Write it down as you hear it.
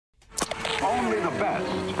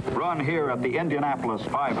best run here at the Indianapolis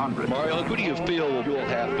 500. Mario, who do you feel you'll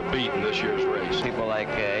have to beat in this year's race? People like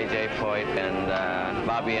A.J. Foyt and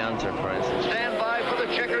Bobby Unser, for instance. Stand by for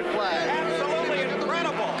the checkered flag. Absolutely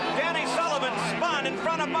incredible. Danny Sullivan spun in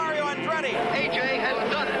front of Mario Andretti. A.J. has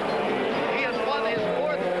done it. He has won his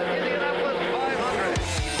fourth Indianapolis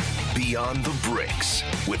 500. Beyond the Bricks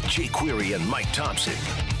with Jake Query and Mike Thompson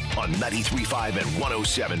on 93.5 and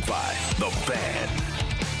 107.5. The Fan.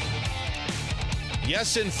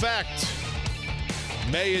 Yes, in fact,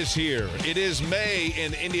 May is here. It is May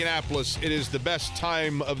in Indianapolis. It is the best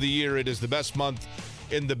time of the year. It is the best month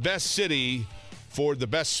in the best city for the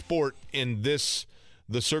best sport in this,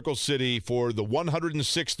 the Circle City, for the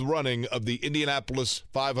 106th running of the Indianapolis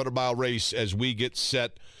 500-mile race as we get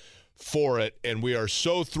set for it. And we are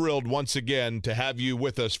so thrilled once again to have you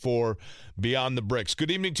with us for Beyond the Bricks.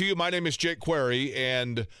 Good evening to you. My name is Jake Query,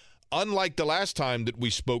 and unlike the last time that we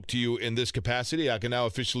spoke to you in this capacity, I can now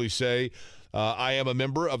officially say I am a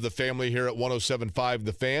member of the family here at 107.5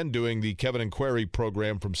 The Fan, doing the Kevin and Query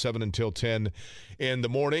program from 7 until 10 in the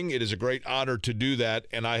morning. It is a great honor to do that,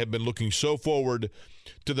 and I have been looking so forward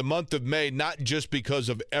to the month of May, not just because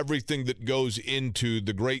of everything that goes into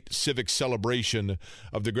the great civic celebration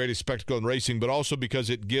of the greatest spectacle in racing, but also because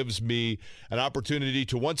it gives me an opportunity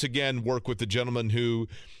to once again work with the gentleman who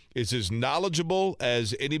is as knowledgeable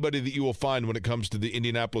as anybody that you will find when it comes to the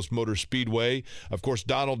Indianapolis Motor Speedway. Of course,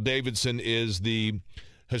 Donald Davidson is the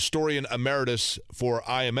historian emeritus for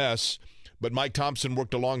IMS, but Mike Thompson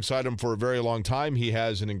worked alongside him for a very long time. He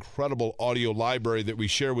has an incredible audio library that we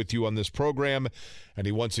share with you on this program, and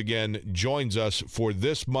he once again joins us for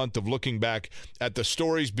this month of looking back at the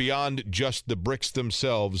stories beyond just the bricks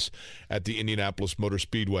themselves at the Indianapolis Motor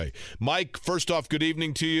Speedway. Mike, first off, good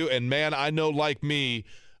evening to you, and man, I know like me,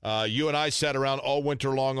 you and I sat around all winter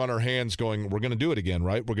long on our hands going, we're going to do it again,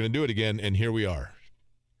 right? We're going to do it again, and here we are.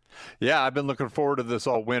 Yeah, I've been looking forward to this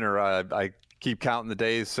all winter. I keep counting the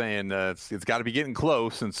days saying it's got to be getting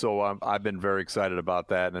close, and so I've been very excited about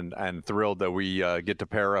that and thrilled that we get to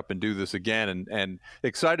pair up and do this again, and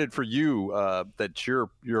excited for you that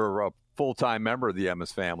you're a full-time member of the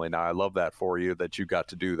MS family now. I love that for you, that you got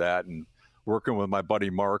to do that, and working with my buddy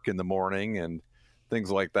Mark in the morning and things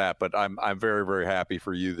like that. But I'm very, very happy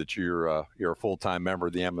for you that you're a full-time member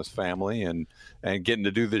of the MS family, and getting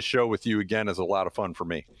to do this show with you again is a lot of fun for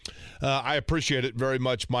me. I appreciate it very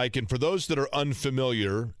much, Mike. And for those that are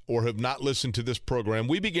unfamiliar or have not listened to this program,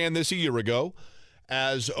 we began this a year ago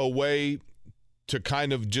as a way to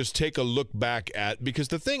kind of just take a look back at, because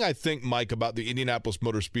the thing I think, Mike, about the Indianapolis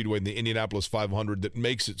Motor Speedway and the Indianapolis 500 that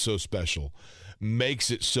makes it so special, makes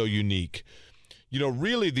it so unique, you know,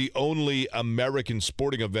 really the only American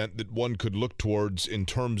sporting event that one could look towards in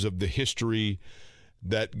terms of the history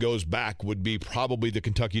that goes back would be probably the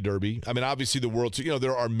Kentucky Derby. I mean, obviously the World Series, you know,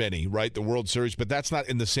 there are many, right? The World Series, but that's not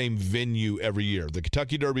in the same venue every year. The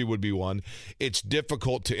Kentucky Derby would be one. It's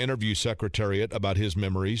difficult to interview Secretariat about his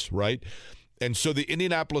memories, right? And so the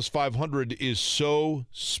Indianapolis 500 is so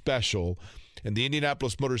special, and the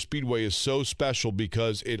Indianapolis Motor Speedway is so special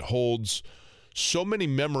because it holds so many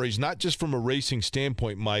memories, not just from a racing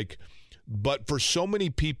standpoint, Mike, but for so many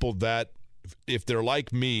people that, if they're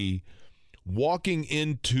like me, walking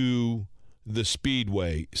into the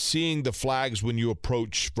Speedway, seeing the flags when you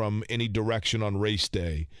approach from any direction on race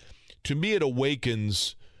day, to me it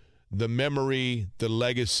awakens the memory, the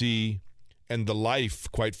legacy, and the life,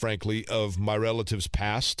 quite frankly, of my relatives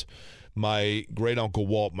past. My great-uncle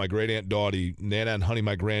Walt, my great-aunt Dottie, Nana and Honey,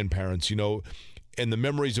 my grandparents, you know, and the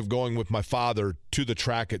memories of going with my father to the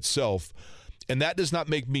track itself. And that does not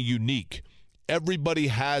make me unique. Everybody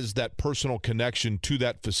has that personal connection to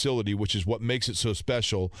that facility, which is what makes it so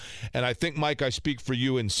special. And I think, Mike, I speak for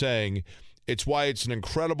you in saying it's why it's an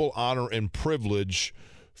incredible honor and privilege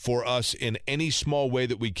for us in any small way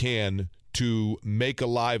that we can to make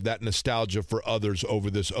alive that nostalgia for others over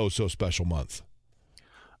this oh-so-special month.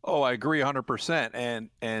 Oh, I agree 100%.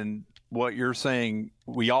 And what you're saying,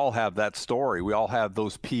 we all have that story. We all have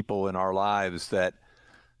those people in our lives that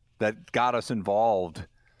got us involved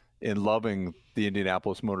in loving the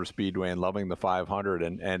Indianapolis Motor Speedway and loving the 500.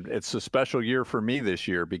 And it's a special year for me this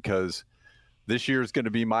year, because this year is going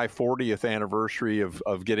to be my 40th anniversary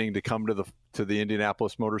of getting to come to the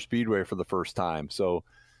Indianapolis Motor Speedway for the first time. So,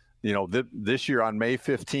 you know, this year on May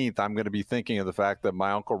 15th, I'm going to be thinking of the fact that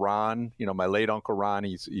my Uncle Ron, you know, my late Uncle Ron,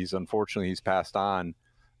 he's unfortunately, he's passed on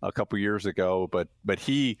a couple years ago, but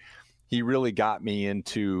he really got me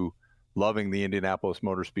into loving the Indianapolis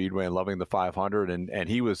Motor Speedway and loving the 500. And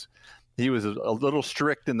he was a little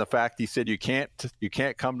strict in the fact, he said, you can't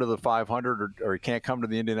come to the 500 or you can't come to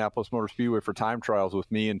the Indianapolis Motor Speedway for time trials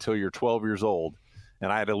with me until you're 12 years old.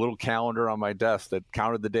 And I had a little calendar on my desk that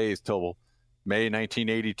counted the days till May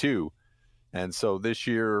 1982. And so this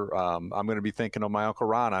year, I'm going to be thinking of my Uncle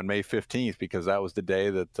Ron on May 15th, because that was the day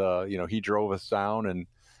that, he drove us down and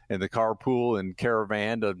in the carpool and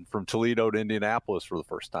caravan from Toledo to Indianapolis for the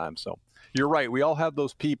first time. So you're right. We all have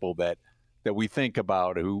those people that we think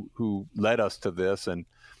about who led us to this. And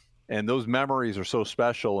those memories are so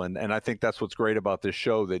special. And I think that's what's great about this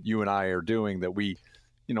show that you and I are doing, that we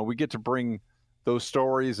get to bring those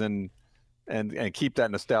stories and keep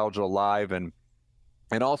that nostalgia alive. And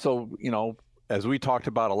also, as we talked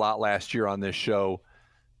about a lot last year on this show,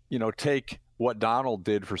 take what Donald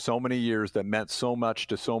did for so many years that meant so much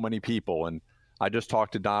to so many people. And I just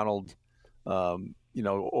talked to Donald,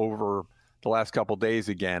 over the last couple of days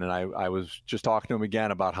again. And I was just talking to him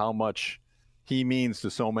again about how much he means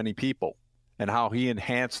to so many people and how he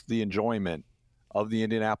enhanced the enjoyment of the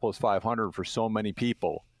Indianapolis 500 for so many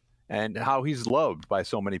people, and how he's loved by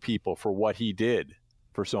so many people for what he did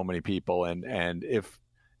for so many people. And if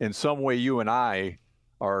in some way you and I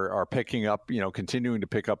are picking up, continuing to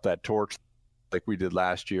pick up that torch like we did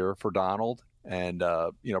last year for Donald, and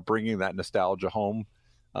bringing that nostalgia home,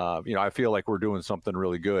 I feel like we're doing something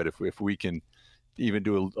really good if we can even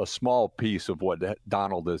do a small piece of what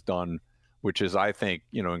Donald has done, which is, I think,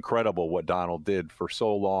 incredible what Donald did for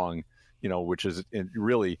so long, which is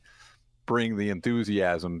really bring the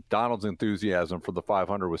enthusiasm. Donald's enthusiasm for the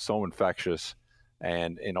 500 was so infectious,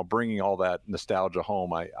 and bringing all that nostalgia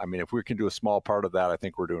home. I mean, if we can do a small part of that, I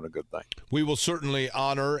think we're doing a good thing. We will certainly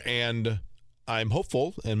honor, and I'm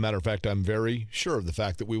hopeful, and matter of fact, I'm very sure of the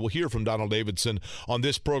fact that we will hear from Donald Davidson on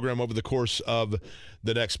this program over the course of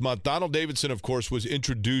the next month. Donald Davidson, of course, was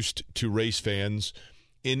introduced to race fans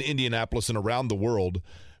in Indianapolis and around the world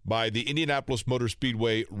by the Indianapolis Motor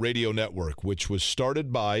Speedway Radio Network, which was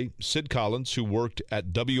started by Sid Collins, who worked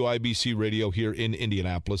at WIBC Radio here in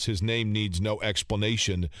Indianapolis. His name needs no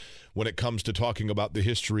explanation when it comes to talking about the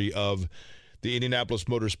history of the Indianapolis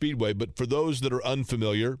Motor Speedway. But for those that are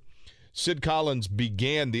unfamiliar, Sid Collins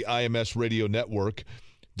began the IMS Radio Network,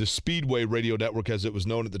 the Speedway Radio Network as it was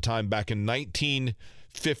known at the time, back in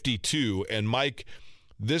 1952. And Mike,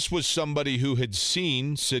 this was somebody who had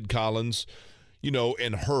seen Sid Collins,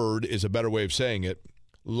 and heard is a better way of saying it,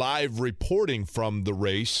 live reporting from the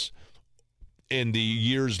race in the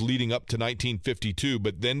years leading up to 1952,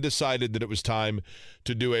 but then decided that it was time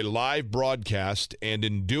to do a live broadcast. And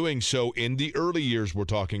in doing so, in the early years we're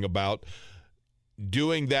talking about,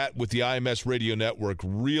 doing that with the IMS Radio Network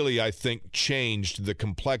really, I think, changed the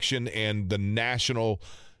complexion and the national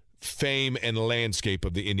fame and landscape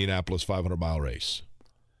of the Indianapolis 500-mile race.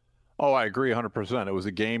 Oh, I agree 100%. It was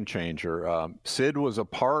a game changer. Sid was a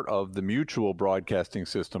part of the Mutual Broadcasting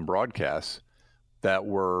System broadcasts that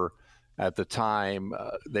were, at the time,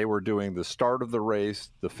 they were doing the start of the race,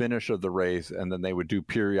 the finish of the race, and then they would do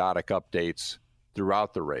periodic updates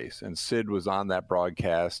throughout the race. And Sid was on that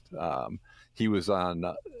broadcast. He was on,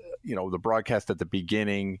 the broadcast at the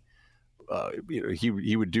beginning. He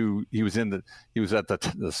was at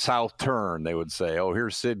the south turn. They would say, "Oh,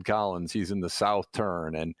 here's Sid Collins. He's in the south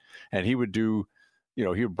turn," and he would do, he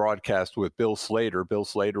would broadcast with Bill Slater. Bill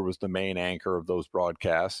Slater was the main anchor of those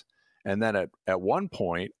broadcasts. And then at one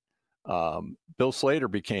point, Bill Slater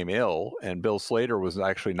became ill, and Bill Slater was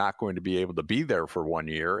actually not going to be able to be there for 1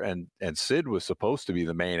 year, and Sid was supposed to be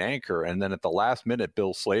the main anchor. And then at the last minute,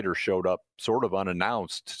 Bill Slater showed up sort of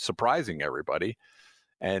unannounced, surprising everybody.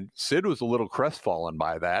 And Sid was a little crestfallen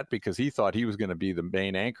by that, because he thought he was going to be the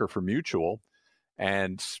main anchor for Mutual.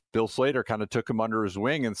 And Bill Slater kind of took him under his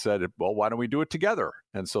wing and said, "Well, why don't we do it together?"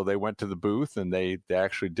 And so they went to the booth, and they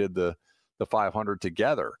actually did the 500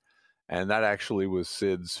 together. And that actually was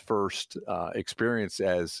Sid's first experience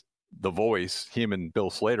as the voice. Him and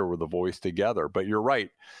Bill Slater were the voice together. But you're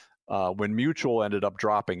right. When Mutual ended up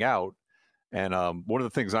dropping out, and one of the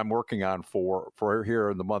things I'm working on for here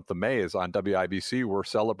in the month of May is on WIBC, we're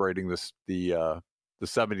celebrating the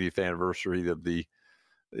 70th anniversary of the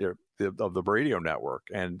radio network.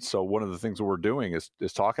 And so one of the things that we're doing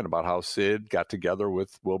is talking about how Sid got together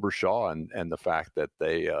with Wilbur Shaw and the fact that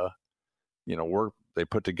they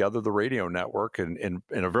put together the radio network in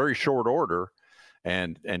a very short order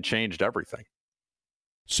and changed everything.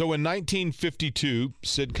 So in 1952,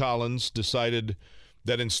 Sid Collins decided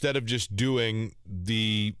that instead of just doing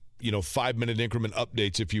the 5-minute increment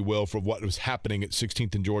updates, if you will, for what was happening at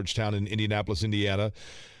 16th and Georgetown in Indianapolis, Indiana,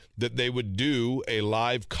 that they would do a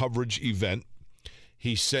live coverage event.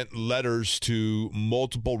 He sent letters to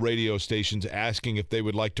multiple radio stations asking if they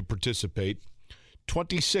would like to participate.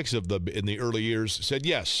 26 of them in the early years said,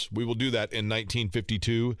 yes, we will do that in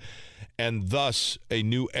 1952. And thus, a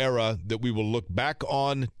new era that we will look back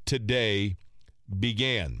on today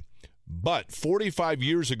began. But 45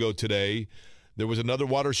 years ago today, there was another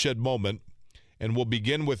watershed moment, and we'll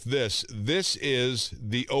begin with this. This is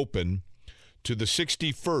the open to the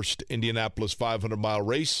 61st Indianapolis 500-mile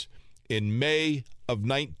race in May of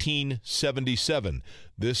 1977.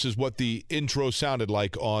 This is what the intro sounded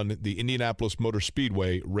like on the Indianapolis Motor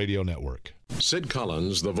Speedway radio network. Sid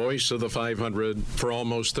Collins, the voice of the 500 for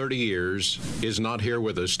almost 30 years, is not here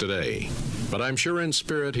with us today. But I'm sure in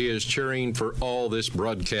spirit he is cheering for all this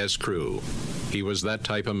broadcast crew. He was that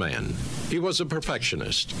type of man. He was a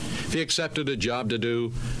perfectionist. If he accepted a job to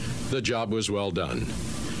do, the job was well done.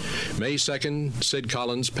 May 2nd, Sid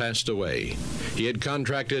Collins passed away. He had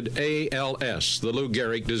contracted ALS, the Lou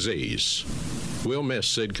Gehrig disease. We'll miss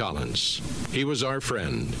Sid Collins. He was our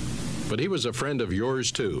friend, but he was a friend of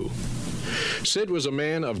yours too. Sid was a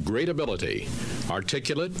man of great ability,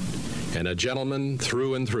 articulate, and a gentleman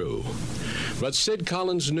through and through. But Sid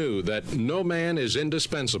Collins knew that no man is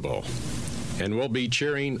indispensable, and will be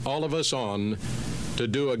cheering all of us on to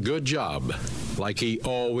do a good job like he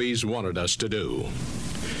always wanted us to do.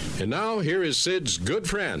 And now, here is Sid's good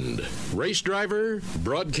friend, race driver,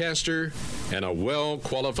 broadcaster, and a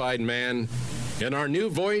well-qualified man, and our new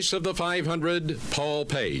voice of the 500, Paul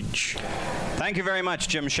Page. Thank you very much,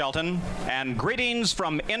 Jim Shelton, and greetings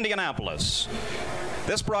from Indianapolis.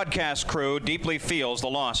 This broadcast crew deeply feels the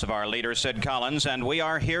loss of our leader, Sid Collins, and we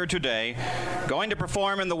are here today going to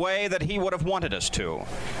perform in the way that he would have wanted us to,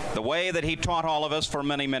 the way that he taught all of us for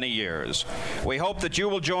many, many years. We hope that you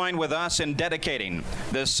will join with us in dedicating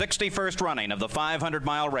this 61st running of the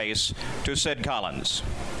 500-mile race to Sid Collins.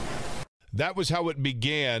 That was how it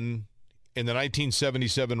began in the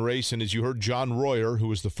 1977 race, and as you heard John Royer, who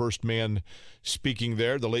was the first man speaking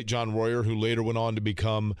there, the late John Royer, who later went on to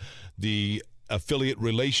become the affiliate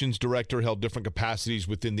relations director, held different capacities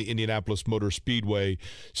within the Indianapolis Motor Speedway,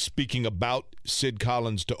 speaking about Sid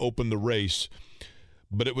Collins to open the race.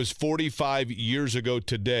 But it was 45 years ago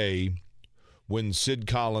today when Sid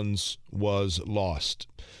Collins was lost.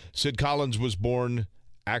 Sid Collins was born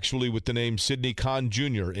actually with the name Sidney Kahn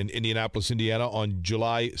Jr. in Indianapolis, Indiana on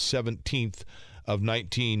July 17th of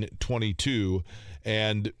 1922.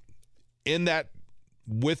 And in that,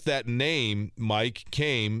 with that name, Mike,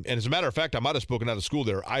 came, and as a matter of fact, I might have spoken out of school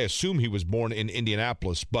there. I assume he was born in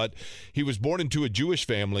Indianapolis, but he was born into a Jewish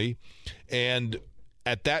family. And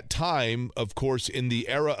at that time, of course, in the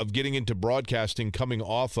era of getting into broadcasting, coming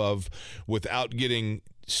off of, without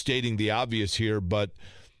stating the obvious here, but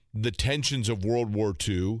the tensions of World War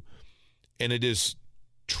II, and it is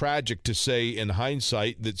tragic to say in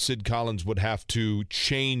hindsight that Sid Collins would have to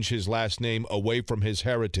change his last name away from his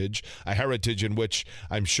heritage, a heritage in which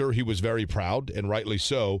I'm sure he was very proud, and rightly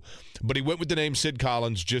so. But he went with the name Sid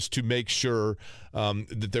Collins just to make sure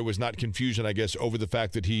that there was not confusion, I guess, over the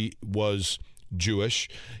fact that he was Jewish.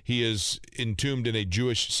 He is entombed in a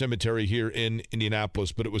Jewish cemetery here in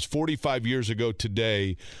Indianapolis, but it was 45 years ago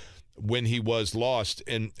today when he was lost.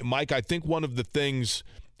 And Mike, I think one of the things,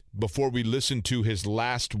 before we listen to his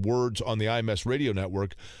last words on the IMS radio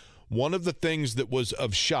network, one of the things that was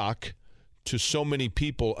of shock to so many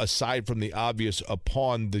people, aside from the obvious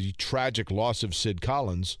upon the tragic loss of Sid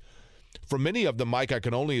Collins, for many of them, Mike, I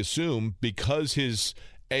can only assume, because his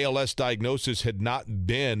ALS diagnosis had not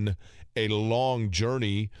been a long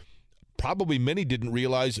journey, probably many didn't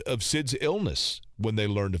realize of Sid's illness when they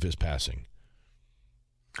learned of his passing.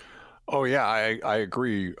 Oh, yeah, I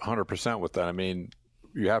agree 100% with that. I mean,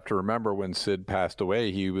 you have to remember when Sid passed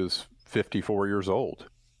away, he was 54 years old.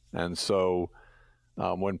 And so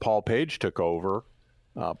when Paul Page took over,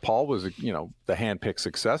 Paul was, the handpicked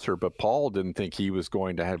successor, but Paul didn't think he was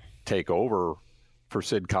going to take over for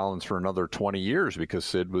Sid Collins for another 20 years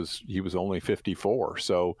because he was only 54.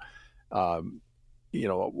 So,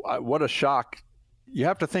 what a shock. You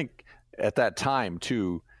have to think at that time,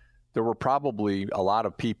 too, there were probably a lot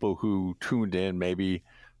of people who tuned in maybe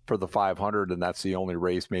for the 500, and that's the only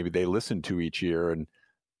race maybe they listened to each year, and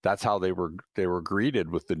that's how they were greeted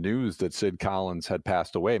with the news that Sid Collins had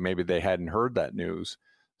passed away. Maybe they hadn't heard that news,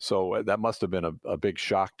 so that must have been a big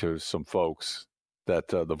shock to some folks that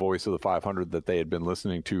the voice of the 500 that they had been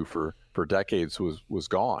listening to for decades was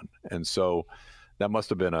gone, and so that must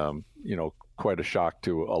have been quite a shock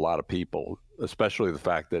to a lot of people, especially the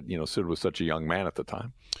fact that Sid was such a young man at the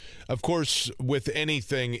time. Of course, with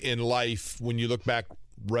anything in life, when you look back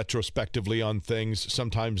retrospectively on things,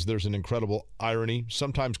 sometimes there's an incredible irony.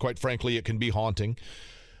 Sometimes, quite frankly, it can be haunting.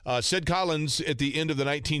 Sid Collins, at the end of the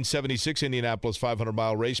 1976 Indianapolis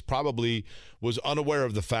 500-mile race, probably was unaware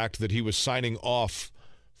of the fact that he was signing off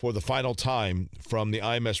for the final time from the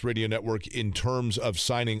IMS radio network in terms of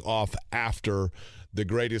signing off after the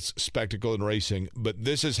greatest spectacle in racing. But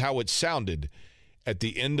this is how it sounded at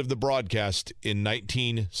the end of the broadcast in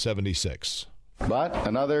 1976. But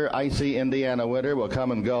another icy Indiana winter will come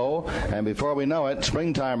and go, and before we know it,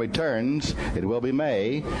 springtime returns. It will be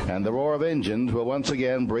May, and the roar of engines will once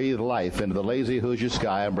again breathe life into the lazy Hoosier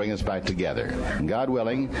sky and bring us back together. And God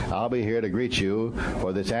willing, I'll be here to greet you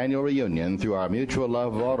for this annual reunion through our mutual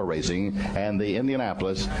love of auto racing and the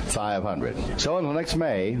Indianapolis 500. So until next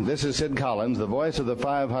May, this is Sid Collins, the voice of the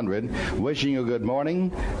 500, wishing you good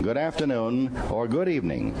morning, good afternoon, or good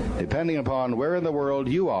evening, depending upon where in the world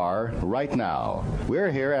you are right now.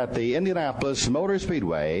 We're here at the Indianapolis Motor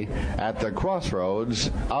Speedway at the crossroads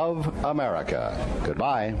of America.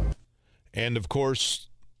 Goodbye. And, of course,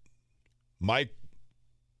 Mike,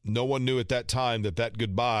 no one knew at that time that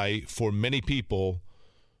goodbye for many people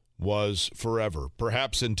was forever.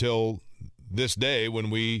 Perhaps until this day when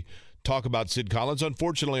we talk about Sid Collins,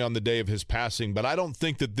 unfortunately on the day of his passing. But I don't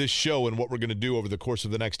think that this show and what we're going to do over the course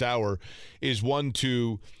of the next hour is one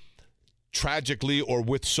to tragically or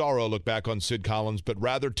with sorrow look back on Sid Collins, but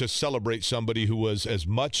rather to celebrate somebody who was, as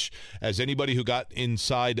much as anybody who got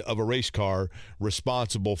inside of a race car,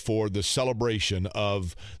 responsible for the celebration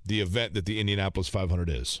of the event that the Indianapolis 500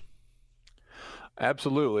 is.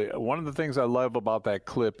 Absolutely. One of the things I love about that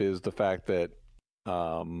clip is the fact that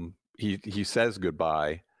he says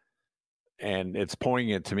goodbye, and it's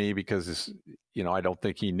poignant to me because I don't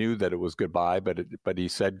think he knew that it was goodbye, but he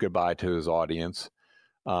said goodbye to his audience.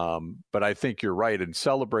 But I think you're right. In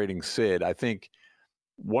celebrating Sid, I think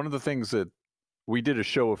one of the things that we did a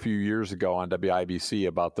show a few years ago on WIBC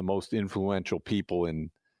about the most influential people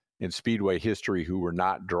in Speedway history who were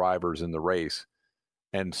not drivers in the race.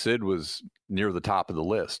 And Sid was near the top of the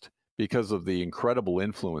list because of the incredible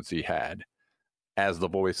influence he had as the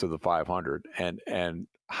voice of the 500 and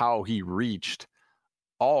how he reached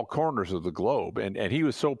all corners of the globe. And he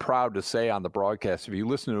was so proud to say on the broadcast, if you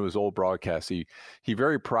listen to his old broadcast, he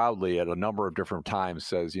very proudly at a number of different times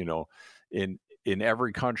says, in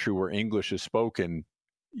every country where English is spoken,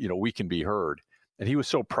 we can be heard. And he was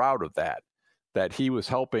so proud of that he was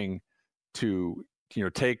helping to,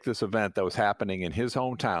 take this event that was happening in his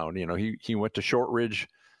hometown. He went to Shortridge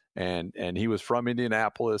and he was from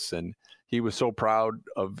Indianapolis, and he was so proud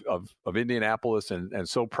of Indianapolis and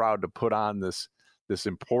so proud to put on this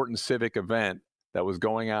important civic event that was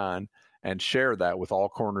going on and share that with all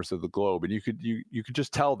corners of the globe. And you could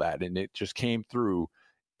just tell that, and it just came through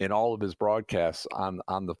in all of his broadcasts on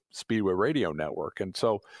the Speedway radio network. And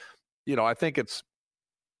so, I think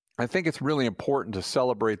it's really important to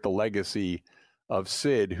celebrate the legacy of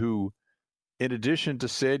Sid, who, in addition to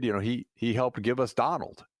Sid, he helped give us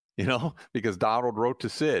Donald, because Donald wrote to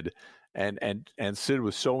Sid, and Sid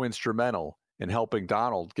was so instrumental in helping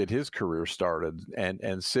Donald get his career started,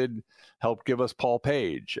 and Sid helped give us Paul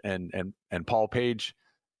Page, and Paul Page,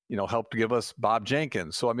 helped give us Bob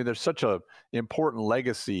Jenkins. So I mean, there's such a important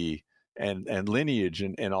legacy and lineage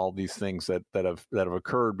in all these things that have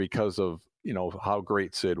occurred because of how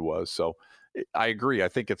great Sid was. So I agree. I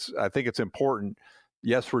think it's important.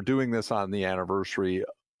 Yes, we're doing this on the anniversary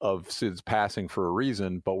of Sid's passing for a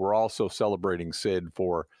reason, but we're also celebrating Sid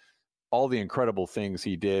for all the incredible things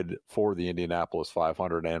he did for the Indianapolis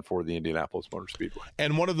 500 and for the Indianapolis Motor Speedway.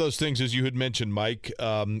 And one of those things, as you had mentioned, Mike,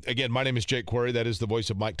 again, my name is Jake Query. That is the voice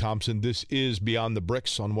of Mike Thompson. This is Beyond the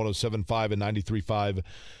Bricks on 107.5 and 93.5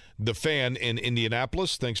 The Fan in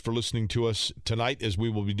Indianapolis. Thanks for listening to us tonight, as we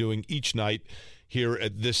will be doing each night here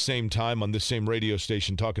at this same time on this same radio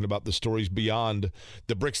station, talking about the stories beyond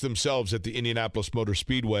the bricks themselves at the Indianapolis Motor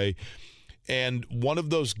Speedway. And one of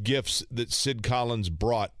those gifts that Sid Collins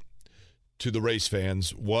brought to the race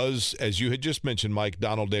fans was, as you had just mentioned, Mike,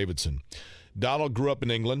 Donald Davidson. Donald grew up in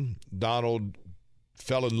England. Donald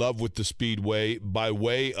fell in love with the Speedway by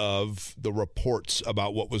way of the reports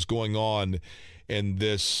about what was going on in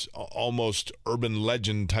this almost urban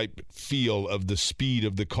legend type feel of the speed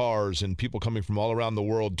of the cars and people coming from all around the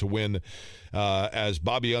world to win, as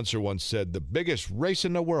Bobby Unser once said, the biggest race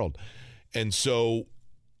in the world. And so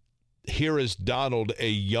here is Donald, a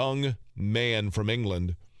young man from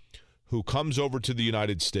England, who comes over to the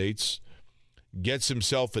United States, gets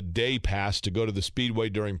himself a day pass to go to the Speedway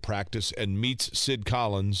during practice, and meets Sid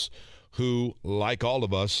Collins, who, like all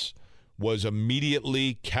of us, was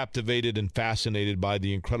immediately captivated and fascinated by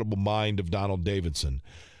the incredible mind of Donald Davidson.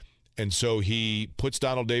 And so he puts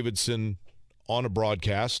Donald Davidson on a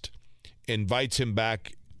broadcast, invites him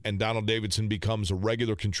back and Donald Davidson becomes a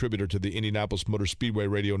regular contributor to the Indianapolis Motor Speedway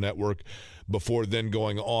radio network before then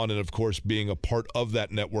going on and, of course, being a part of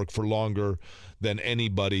that network for longer than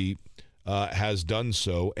anybody has done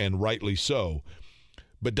so, and rightly so.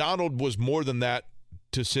 But Donald was more than that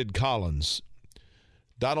to Sid Collins.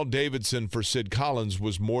 Donald Davidson for Sid Collins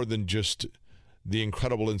was more than just the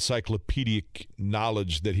incredible encyclopedic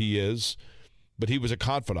knowledge that he is, but he was a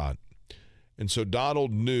confidant. And so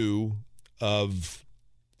Donald knew of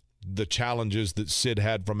the challenges that Sid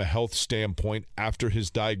had from a health standpoint after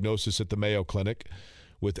his diagnosis at the Mayo Clinic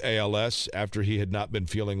with ALS, after he had not been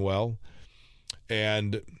feeling well.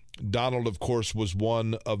 And Donald, of course, was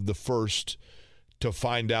one of the first to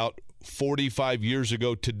find out 45 years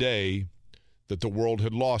ago today that the world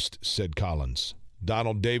had lost Sid Collins.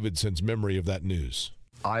 Donald Davidson's memory of that news.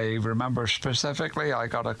 I remember specifically I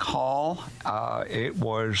got a call. It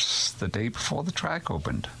was the day before the track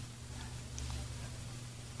opened,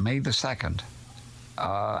 May the 2nd.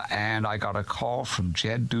 And I got a call from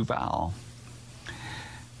Jed Duval.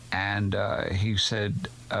 And he said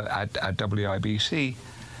at WIBC,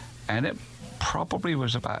 and it probably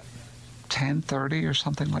was about 10:30 or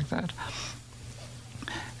something like that.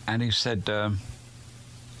 And he said,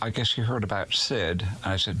 I guess you heard about Sid.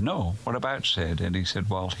 And I said, no, what about Sid? And he said,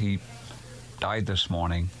 well, he died this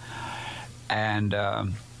morning. And I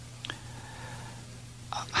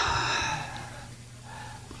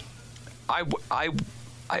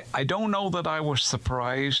don't know that I was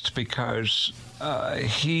surprised, because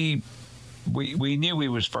we knew he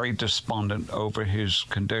was very despondent over his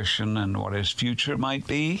condition and what his future might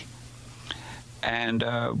be. And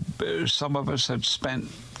some of us had spent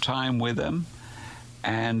time with him.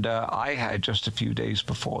 And I had just a few days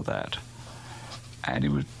before that. And he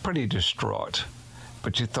was pretty distraught,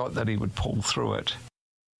 but you thought that he would pull through it.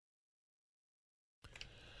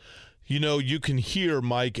 You know, you can hear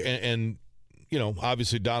Mike, and you know,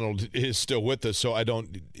 obviously Donald is still with us, so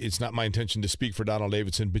it's not my intention to speak for Donald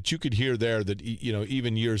Davidson, but you could hear there that, you know,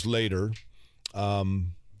 even years later, there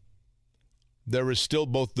is still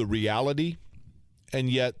both the reality and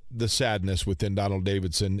yet the sadness within Donald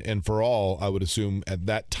Davidson, and for all, I would assume, at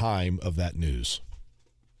that time of that news.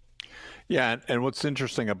 Yeah, and what's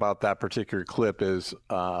interesting about that particular clip is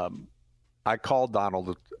I called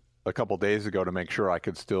Donald a couple days ago to make sure I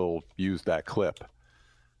could still use that clip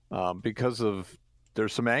because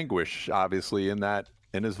there's some anguish, obviously, in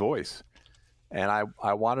his voice. And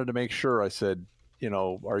I wanted to make sure. I said, you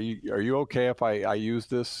know, are you okay if I use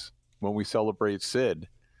this when we celebrate Sid?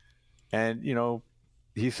 And, you know,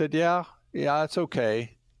 he said, yeah, it's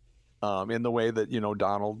okay. In the way that, you know,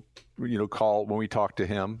 Donald, you know, called when we talked to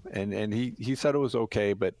him, and he said it was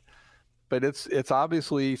okay, but it's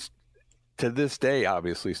obviously, to this day,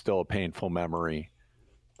 obviously still a painful memory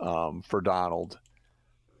for Donald.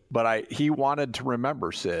 But he wanted to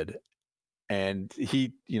remember Sid, and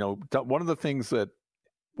he, you know, one of the things that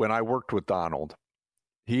when I worked with Donald,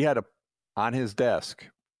 he had on his desk.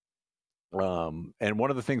 And one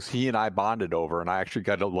of the things he and I bonded over, and I actually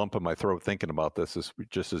got a lump in my throat thinking about this, is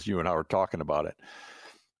just as you and I were talking about it.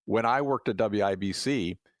 When I worked at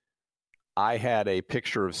WIBC, I had a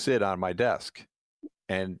picture of Sid on my desk,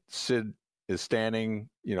 and Sid is standing,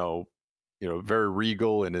 you know, very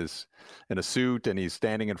regal in a suit, and he's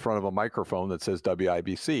standing in front of a microphone that says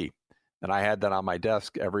WIBC. And I had that on my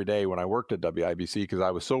desk every day when I worked at WIBC, because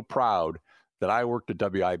I was so proud that I worked at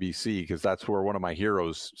WIBC, because that's where one of my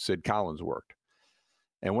heroes, Sid Collins, worked.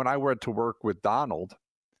 And when I went to work with Donald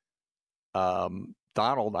on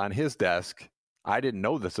his desk, I didn't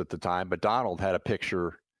know this at the time, but Donald had a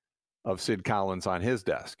picture of Sid Collins on his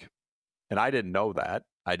desk. And I didn't know that.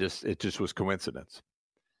 It just was coincidence.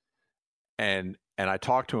 And I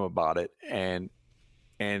talked to him about it, and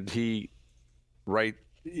he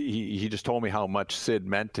just told me how much Sid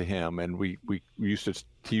meant to him, and he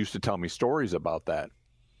used to tell me stories about that.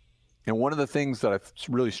 And one of the things that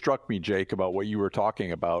really struck me, Jake, about what you were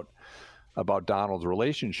talking about Donald's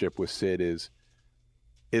relationship with Sid is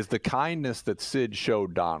the kindness that Sid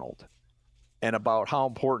showed Donald, and about how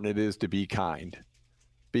important it is to be kind.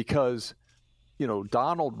 Because, you know,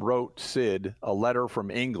 Donald wrote Sid a letter from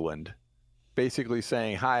England basically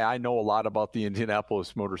saying, hi, I know a lot about the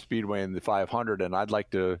Indianapolis Motor Speedway and the 500, and I'd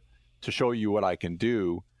like to show you what I can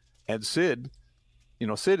do. And Sid, you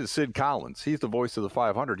know, Sid is Sid Collins. He's the voice of the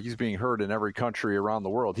 500. He's being heard in every country around the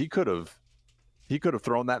world. He could have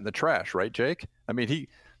thrown that in the trash, right, Jake? I mean, he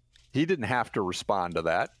didn't have to respond to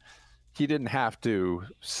that. He didn't have to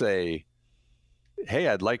say, hey,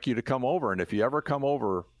 I'd like you to come over, and if you ever come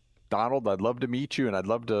over, Donald, I'd love to meet you, and I'd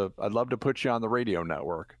love to put you on the radio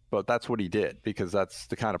network. But that's what he did, because that's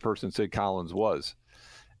the kind of person Sid Collins was.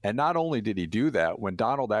 And not only did he do that, when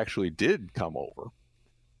Donald actually did come over,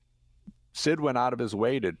 Sid went out of his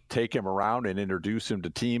way to take him around and introduce him to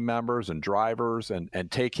team members and drivers and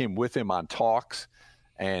take him with him on talks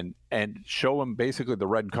and show him basically the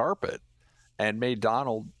red carpet, and made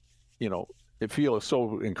Donald, it feels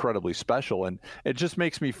so incredibly special. And it just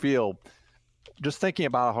makes me feel, just thinking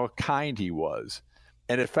about how kind he was.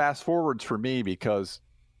 And it fast forwards for me, because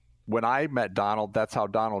when I met Donald, that's how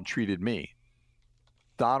Donald treated me.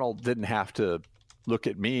 Donald didn't have to look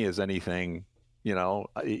at me as anything,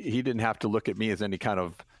 he didn't have to look at me as any kind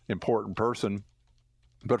of important person.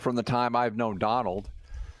 But from the time I've known Donald,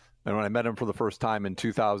 and when I met him for the first time in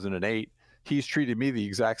 2008, he's treated me the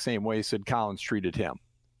exact same way Sid Collins treated him.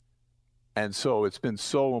 And so it's been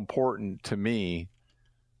so important to me,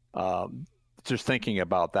 just thinking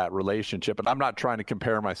about that relationship. And I'm not trying to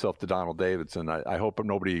compare myself to Donald Davidson. I hope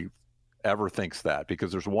nobody ever thinks that,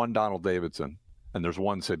 because there's one Donald Davidson and there's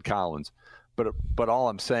one Sid Collins. But all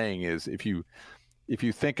I'm saying is, if you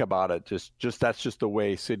think about it, just that's just the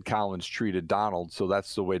way Sid Collins treated Donald, so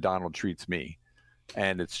that's the way Donald treats me.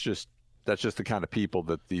 And that's just the kind of people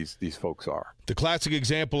that these folks are. The classic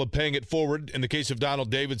example of paying it forward in the case of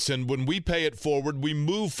Donald Davidson. When we pay it forward, we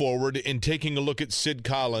move forward in taking a look at Sid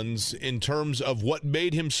Collins in terms of what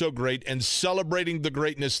made him so great and celebrating the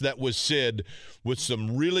greatness that was Sid, with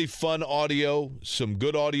some really fun audio, some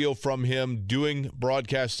good audio from him doing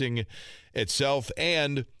broadcasting itself,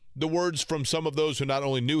 and the words from some of those who not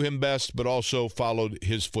only knew him best, but also followed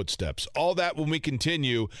his footsteps. All that when we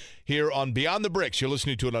continue here on Beyond the Bricks. You're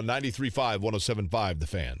listening to it on 93.5, 107.5, The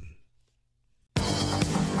Fan.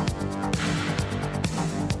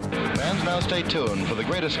 Fans, now stay tuned for the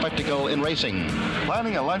greatest spectacle in racing.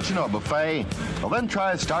 Planning a luncheon or buffet? Well, then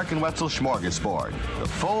try Stark & Wetzel Smorgasbord, the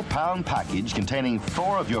full pound package containing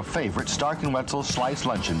 4 of your favorite Stark & Wetzel sliced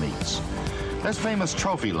luncheon meats. This famous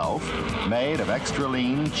trophy loaf, made of extra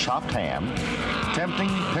lean chopped ham, tempting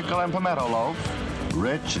pickle and pimento loaf,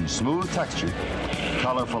 rich and smooth texture,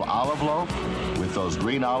 colorful olive loaf with those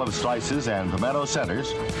green olive slices and pimento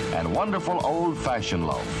centers, and wonderful old-fashioned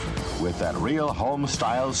loaf with that real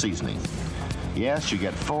home-style seasoning. Yes, you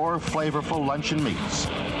get 4 flavorful luncheon meats,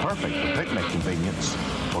 perfect for picnic convenience,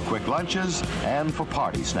 for quick lunches, and for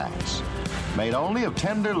party snacks. Made only of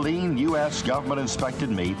tender, lean, U.S. government-inspected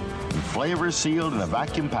meat and flavor sealed in a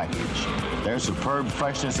vacuum package. Their superb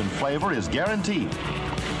freshness and flavor is guaranteed.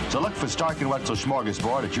 So look for Stark & Wetzel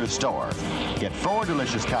Smorgasbord at your store. Get 4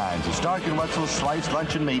 delicious kinds of Stark & Wetzel sliced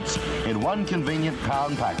luncheon meats in one convenient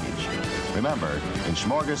pound package. Remember, in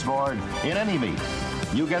Smorgasbord, in any meat,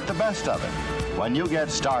 you get the best of it when you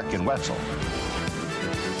get Stark & Wetzel.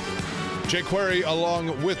 Jay Query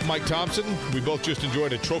along with Mike Thompson. We both just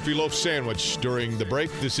enjoyed a trophy loaf sandwich during the break.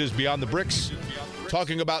 This is Beyond the Bricks,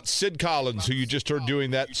 talking about Sid Collins, who you just heard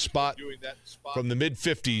doing that spot from the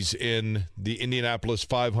mid-50s in the Indianapolis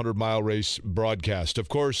 500-mile race broadcast. Of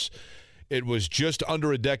course, it was just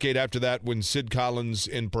under a decade after that when Sid Collins,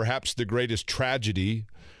 in perhaps the greatest tragedy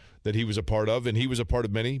that he was a part of, and he was a part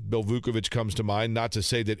of many, Bill Vukovich comes to mind, not to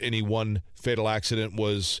say that any one fatal accident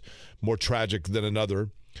was more tragic than another.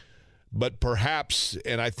 But perhaps,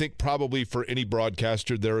 and I think probably for any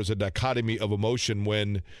broadcaster, there is a dichotomy of emotion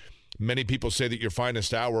when many people say that your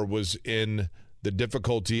finest hour was in the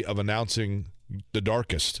difficulty of announcing the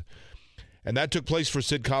darkest. And that took place for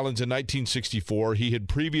Sid Collins in 1964. He had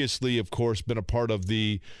previously, of course, been a part of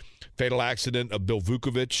the fatal accident of Bill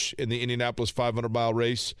Vukovich in the Indianapolis 500-mile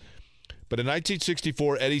race. But in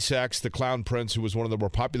 1964, Eddie Sachs, the Clown Prince, who was one of the more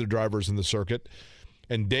popular drivers in the circuit,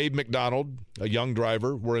 and Dave McDonald, a young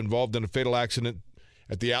driver, were involved in a fatal accident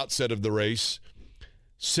at the outset of the race.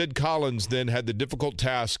 Sid Collins then had the difficult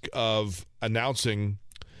task of announcing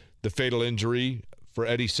the fatal injury for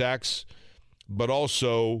Eddie Sachs, but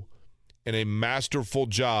also in a masterful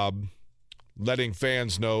job letting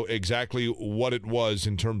fans know exactly what it was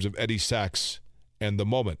in terms of Eddie Sachs and the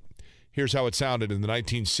moment. Here's how it sounded in the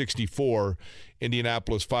 1964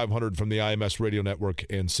 Indianapolis 500 from the IMS Radio Network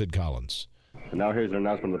and Sid Collins. And now here's an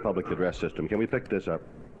announcement of the public address system. Can we pick this up?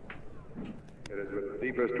 It is with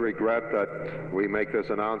deepest regret that we make this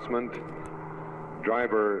announcement.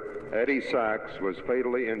 Driver Eddie Sachs was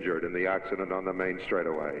fatally injured in the accident on the main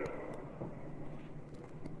straightaway.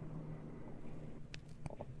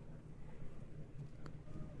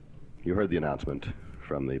 You heard the announcement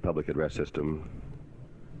from the public address system.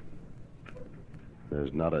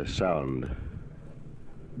 There's not a sound.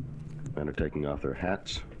 Men are taking off their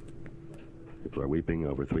hats. People are weeping.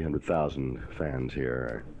 Over 300,000 fans here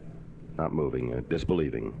are not moving,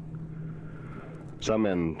 disbelieving. Some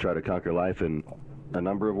men try to conquer life in a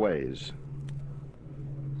number of ways.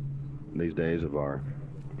 These days of our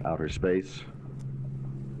outer space,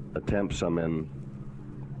 attempts some men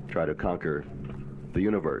try to conquer the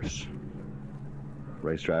universe.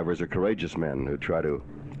 Race drivers are courageous men who try to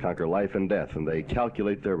conquer life and death, and they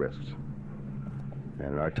calculate their risks.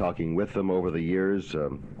 And in our talking with them over the years, I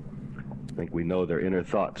think we know their inner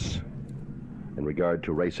thoughts in regard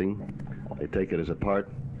to racing. They take it as a part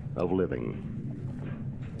of living.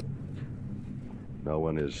 No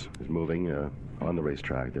one is moving on the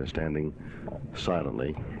racetrack. They're standing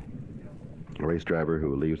silently. A race driver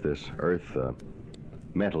who leaves this earth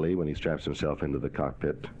mentally when he straps himself into the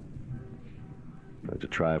cockpit to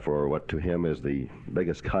try for what to him is the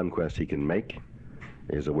biggest conquest he can make.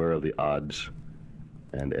 He is aware of the odds,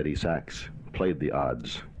 and Eddie Sachs played the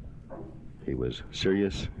odds. He was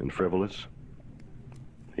serious and frivolous.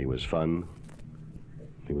 He was fun.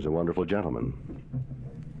 He was a wonderful gentleman.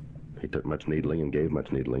 He took much needling and gave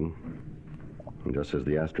much needling, and just as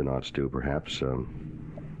the astronauts do, perhaps.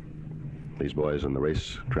 These boys on the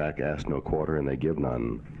racetrack ask no quarter, and they give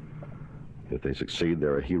none. If they succeed,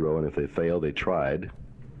 they're a hero, and if they fail, they tried.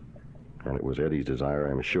 And it was Eddie's desire,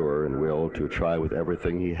 I'm sure, and will, to try with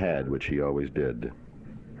everything he had, which he always did.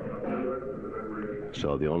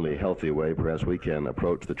 So the only healthy way perhaps we can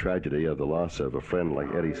approach the tragedy of the loss of a friend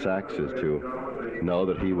like Eddie Sachs is to know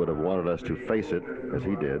that he would have wanted us to face it as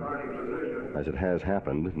he did, as it has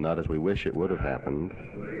happened, not as we wish it would have happened.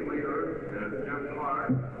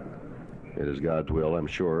 It is God's will, I'm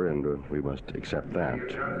sure, and we must accept that.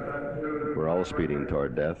 We're all speeding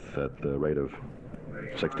toward death at the rate of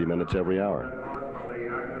 60 minutes every hour.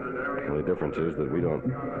 The only difference is that we don't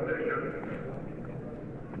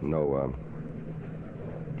know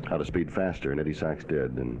how to speed faster, and Eddie Sachs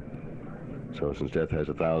did. And so since death has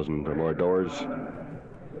 1,000 or more doors,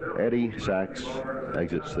 Eddie Sachs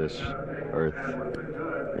exits this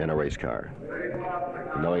earth in a race car.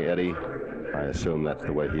 Knowing Eddie, I assume that's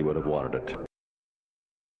the way he would have wanted it.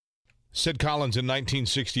 Sid Collins in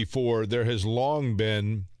 1964, there has long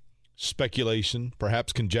been speculation,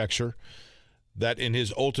 perhaps conjecture, that in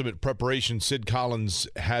his ultimate preparation, Sid Collins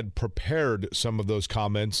had prepared some of those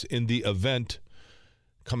comments in the event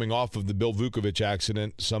coming off of the Bill Vukovich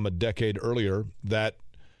accident some a decade earlier, that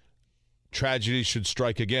tragedy should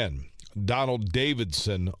strike again. Donald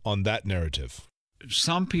Davidson on that narrative.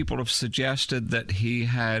 Some people have suggested that he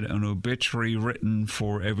had an obituary written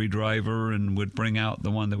for every driver and would bring out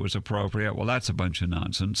the one that was appropriate. Well, that's a bunch of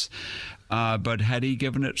nonsense. But had he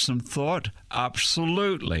given it some thought?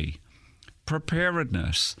 Absolutely.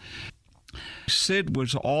 Preparedness. Sid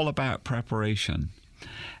was all about preparation.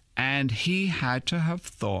 And he had to have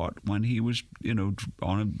thought when he was,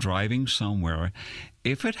 driving somewhere,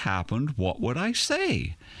 if it happened, what would I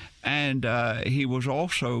say? And he was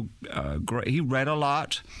also great. He read a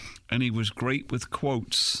lot, and he was great with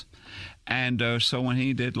quotes. And so when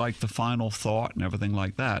he did like the final thought and everything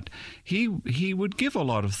like that, he would give a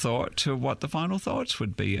lot of thought to what the final thoughts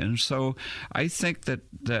would be. And so I think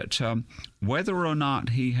that whether or not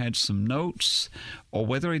he had some notes or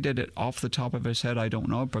whether he did it off the top of his head, I don't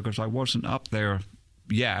know, because I wasn't up there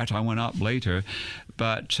yet. I went up later.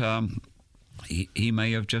 But he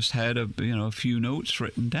may have just had a few notes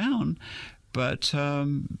written down. But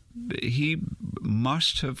he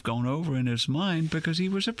must have gone over in his mind, because he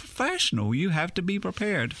was a professional. You have to be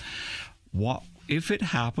prepared. What if it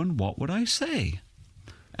happened? What would I say?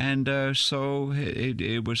 And so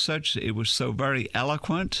it was so very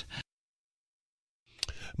eloquent.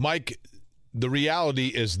 Mike, the reality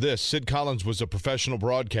is this: Sid Collins was a professional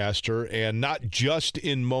broadcaster, and not just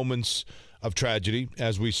in moments of tragedy,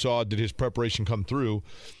 as we saw, did his preparation come through.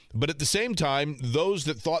 But at the same time, those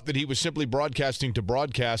that thought that he was simply broadcasting to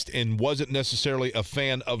broadcast and wasn't necessarily a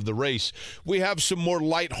fan of the race, we have some more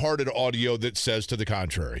lighthearted audio that says to the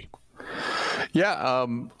contrary. Yeah,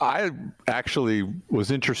 I actually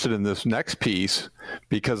was interested in this next piece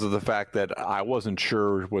because of the fact that I wasn't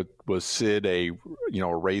sure, was Sid a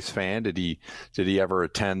race fan? Did he ever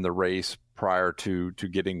attend the race prior to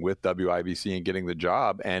getting with WIBC and getting the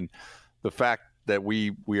job? And the fact that we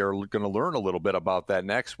are going to learn a little bit about that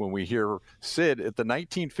next when we hear Sid at the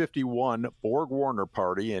 1951 Borg Warner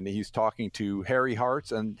party, and he's talking to Harry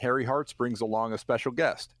Hartz, and Harry Hartz brings along a special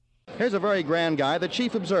guest. Here's a very grand guy, the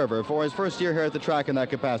chief observer for his first year here at the track in that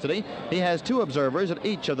capacity. He has 2 observers at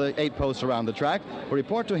each of the 8 posts around the track who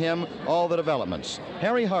report to him all the developments.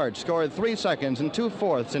 Harry Hart scored 3 seconds and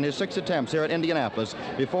 2/4 in his 6 attempts here at Indianapolis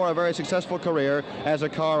before a very successful career as a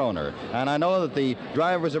car owner. And I know that the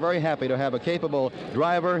drivers are very happy to have a capable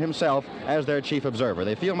driver himself as their chief observer.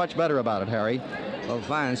 They feel much better about it, Harry. Well,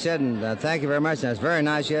 fine, Sid, and thank you very much. That's very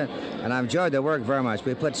nice of you, and I've enjoyed the work very much.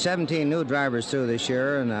 We put 17 new drivers through this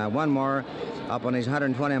year, and one more up on these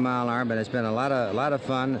 120-mile-an-hour, but it's been a lot of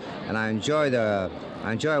fun, and I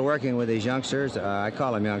enjoy working with these youngsters. I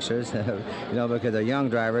call them youngsters, because they're young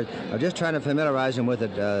drivers. I'm just trying to familiarize them with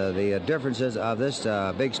the differences of this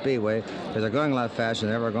big speedway, because they're going a lot faster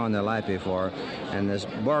than they've ever gone in their life before. And this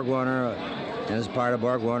Borg Warner, and this part of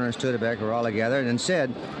Borg Warner and Studebaker are all together. And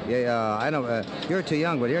Sid, I know you're too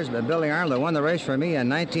young, but here's Billy Arnold, who won the race for me in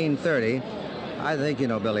 1930. I think you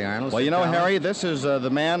know Billy Arnold. Well, you know, Harry, this is the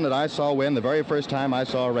man that I saw win the very first time I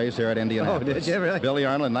saw a race here at Indianapolis. Oh, did you really? Billy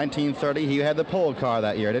Arnold in 1930. He had the pole car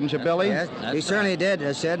that year, didn't you, Billy? Yes, he certainly did,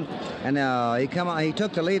 Sid. And he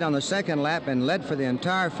took the lead on the second lap and led for the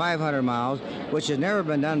entire 500 miles, which has never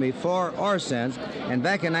been done before or since. And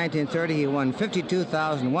back in 1930, he won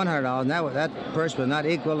 $52,100, and that purse was not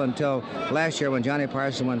equal until last year when Johnny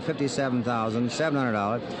Parson won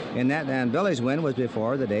 $57,700. And Billy's win was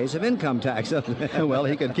before the days of income tax. Well,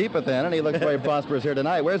 he could keep it then, and he looks very prosperous here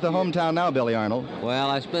tonight. Where's the hometown now, Billy Arnold? Well,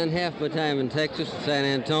 I spend half my time in Texas, San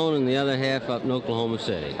Antonio, and the other half up in Oklahoma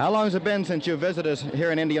City. How long has it been since you visited us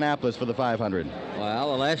here in Indianapolis for the 500?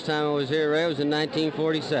 Well, the last time I was here, Ray, was in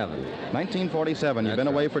 1947. 1947. You've been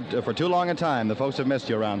away for too long a time. The folks have missed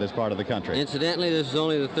you around this part of the country. Incidentally, this is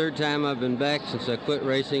only the third time I've been back since I quit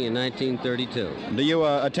racing in 1932. Do you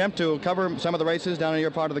attempt to cover some of the races down in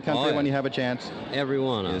your part of the country when you have a chance? Every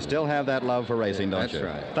one of them. You still have that love for racing, don't you?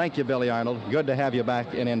 That's right. Thank you, Billy Arnold. Good to have you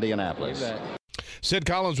back in Indianapolis. Sid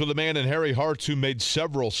Collins with the man in Harry Hartz, who made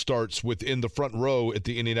several starts within the front row at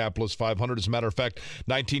the Indianapolis 500. As a matter of fact,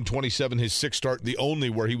 1927, his sixth start, the only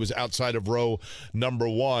where he was outside of row number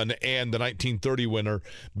one, and the 1930 winner,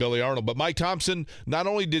 Billy Arnold. But Mike Thompson, not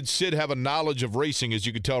only did Sid have a knowledge of racing, as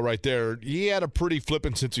you could tell right there, he had a pretty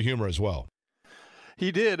flippant sense of humor as well.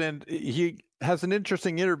 He did, and he has an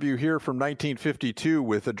interesting interview here from 1952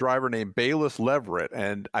 with a driver named Bayless Leverett,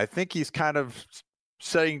 and I think he's kind of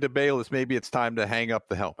saying to Bayless, maybe it's time to hang up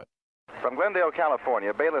the helmet. From Glendale,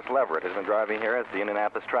 California, Bayless Leverett has been driving here at the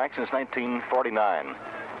Indianapolis track since 1949.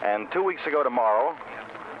 And 2 weeks ago tomorrow,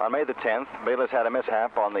 on May the 10th, Bayless had a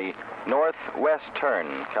mishap on the northwest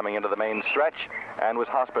turn coming into the main stretch and was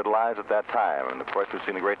hospitalized at that time. And, of course, we've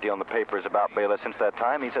seen a great deal in the papers about Bayless since that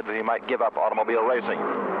time. He said that he might give up automobile racing.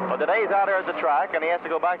 But today he's out here at the track, and he has to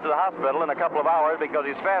go back to the hospital in a couple of hours because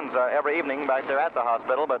he spends every evening back there at the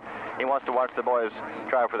hospital, but he wants to watch the boys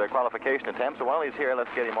try for their qualification attempts. So while he's here, let's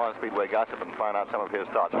get him on Speedway Gossip and find out some of his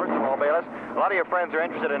thoughts. First of all, Bayless, a lot of your friends are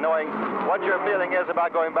interested in knowing what your feeling is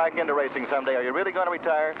about going back into racing someday. Are you really going to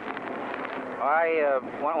retire?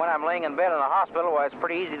 When I'm laying in bed in the hospital, well, it's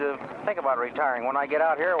pretty easy to think about retiring. When I get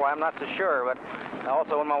out here, well, I'm not so sure. But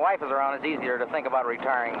also, when my wife is around, it's easier to think about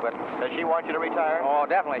retiring. But does she want you to retire? Oh,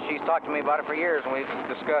 definitely. She's talked to me about it for years, and we've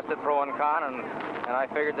discussed it pro and con. And I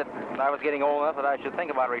figured that I was getting old enough that I should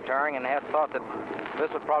think about retiring, and had thought that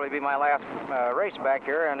this would probably be my last race back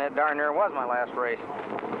here, and it darn near was my last race.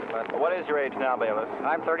 But what is your age now, Bayless?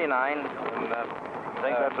 I'm 39. And, I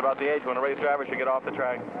think that's about the age when a race driver should get off the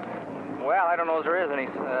track. Well, I don't know if there is any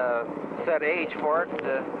set age for it.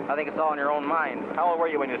 I think it's all in your own mind. How old were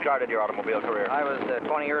you when you started your automobile career? I was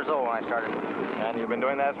 20 years old when I started. And you've been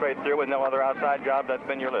doing that straight through with no other outside job? That's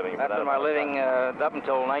been your living? That's been my living up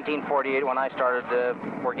until 1948 when I started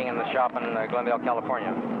working in the shop in Glendale,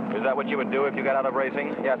 California. Is that what you would do if you got out of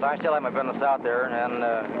racing? Yes, I still have my business out there and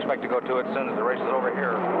expect to go to it as soon as the race is over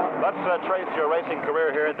here. Let's trace your racing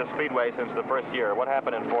career here at the Speedway since the first year. What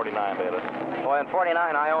happened in 49, Bayless? Well, in 49,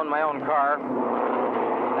 I owned my own car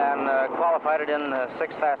and qualified it in the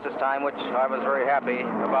sixth fastest time, which I was very happy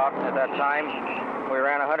about at that time. We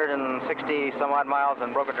ran 160 some odd miles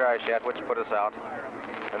and broke a dry shed, which put us out.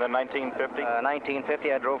 And then 1950?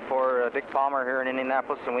 1950, I drove for Dick Palmer here in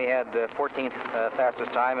Indianapolis, and we had 14th fastest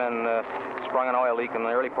time and sprung an oil leak in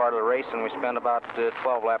the early part of the race, and we spent about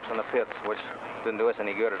 12 laps in the pits, which didn't do us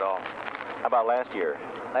any good at all. How about last year?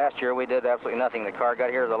 Last year, we did absolutely nothing. The car got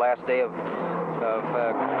here the last day of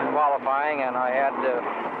qualifying, and I had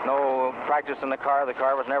no practice in the car. The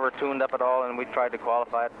car was never tuned up at all, and we tried to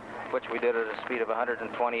qualify it, which we did at a speed of 128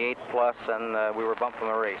 plus, and we were bumped from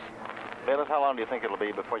the race. Bayless, how long do you think it'll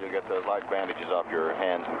be before you get those light bandages off your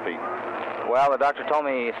hands and feet? Well, the doctor told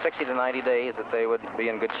me 60 to 90 days that they would be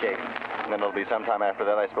in good shape. And then it'll be sometime after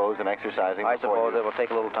that, I suppose, in exercising? I suppose it will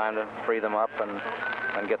take a little time to free them up and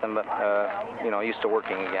get them, used to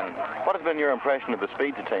working again. What has been your impression of the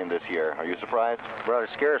speeds attained this year? Are you surprised? Well, it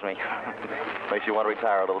scares me. Makes you want to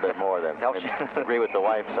retire a little bit more then. Helps you. Agree with the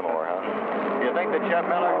wife some more, huh? Do you think that Jeff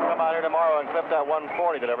Miller can come out here tomorrow and clip that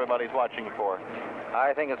 140 that everybody's watching for?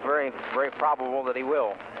 I think it's very, very probable that he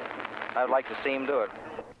will. I'd like to see him do it.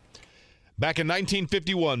 Back in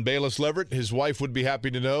 1951, Bayless Leverett, his wife would be happy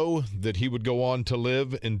to know that he would go on to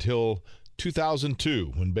live until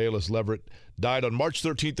 2002, when Bayless Leverett died on March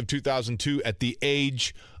 13th of 2002 at the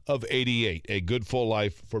age of 88. A good full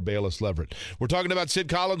life for Bayless Leverett. We're talking about Sid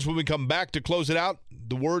Collins when we come back to close it out.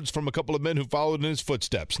 The words from a couple of men who followed in his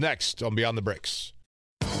footsteps. Next on Beyond the Bricks.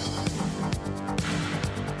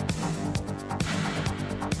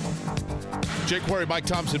 Jake Query, Mike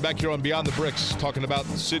Thompson back here on Beyond the Bricks talking about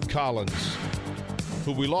Sid Collins,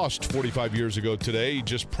 who we lost 45 years ago today,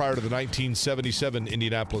 just prior to the 1977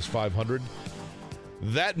 Indianapolis 500.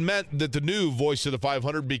 That meant that the new voice of the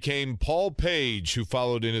 500 became Paul Page, who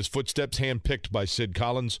followed in his footsteps, handpicked by Sid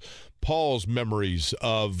Collins. Paul's memories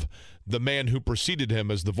of the man who preceded him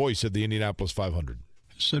as the voice of the Indianapolis 500.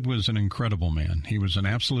 Sid was an incredible man. He was an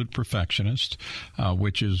absolute perfectionist,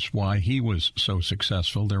 which is why he was so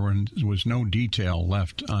successful. There was no detail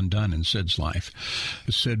left undone in Sid's life.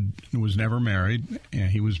 Sid was never married.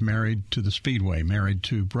 He was married to the Speedway, married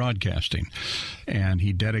to broadcasting, and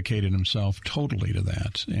he dedicated himself totally to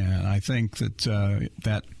that. And I think that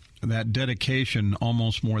that dedication,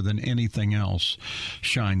 almost more than anything else,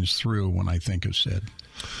 shines through when I think of Sid.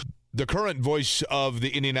 The current voice of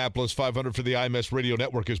the Indianapolis 500 for the IMS Radio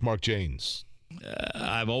Network is Mark Janes.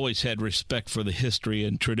 I've always had respect for the history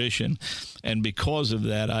and tradition, and because of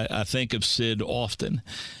that, I think of Sid often.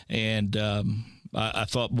 And I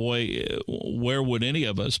thought, boy, where would any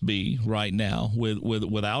of us be right now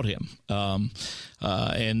without him?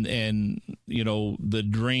 And you know, the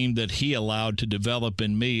dream that he allowed to develop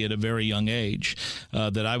in me at a very young age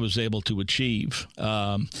that I was able to achieve.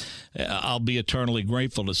 I'll be eternally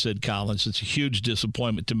grateful to Sid Collins. It's a huge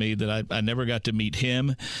disappointment to me that I never got to meet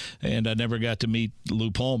him, and I never got to meet Lou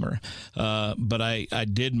Palmer. But I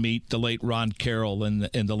did meet the late Ron Carroll and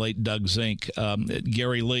the late Doug Zink.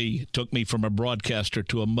 Gary Lee took me from a broadcaster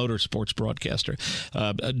to a motorsports broadcaster.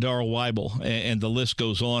 Darrell Weibel, and the list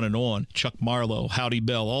goes on and on. Chuck Marlowe, Howdy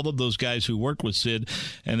Bell, all of those guys who worked with Sid,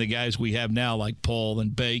 and the guys we have now like Paul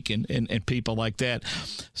and Bake and people like that.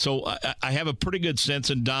 So I have a pretty good sense,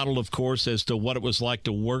 and Donald, of course, as to what it was like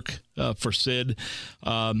to work for Sid,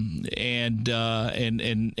 and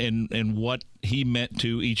what he meant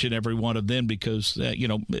to each and every one of them, because you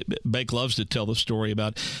know, Bake loves to tell the story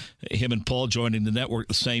about him and Paul joining the network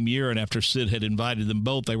the same year, and after Sid had invited them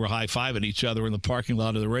both, they were high-fiving each other in the parking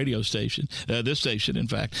lot of the radio station, this station, in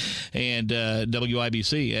fact, and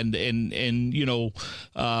WIBC, and you know,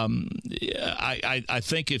 I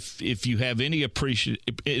think if you have any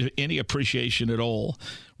appreciation at all,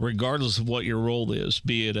 regardless of what your role is,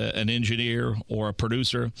 be it an engineer or a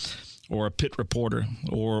producer or a pit reporter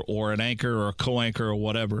or an anchor or a co-anchor or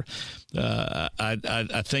whatever,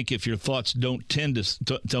 I think if your thoughts don't tend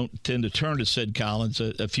to turn to Sid Collins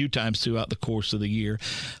a few times throughout the course of the year,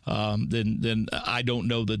 then I don't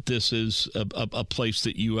know that this is a place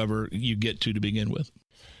that you get to begin with.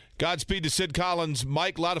 Godspeed to Sid Collins.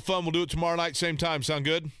 Mike, a lot of fun. We'll do it tomorrow night, same time. Sound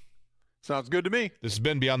good? Sounds good to me. This has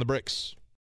been Beyond the Bricks.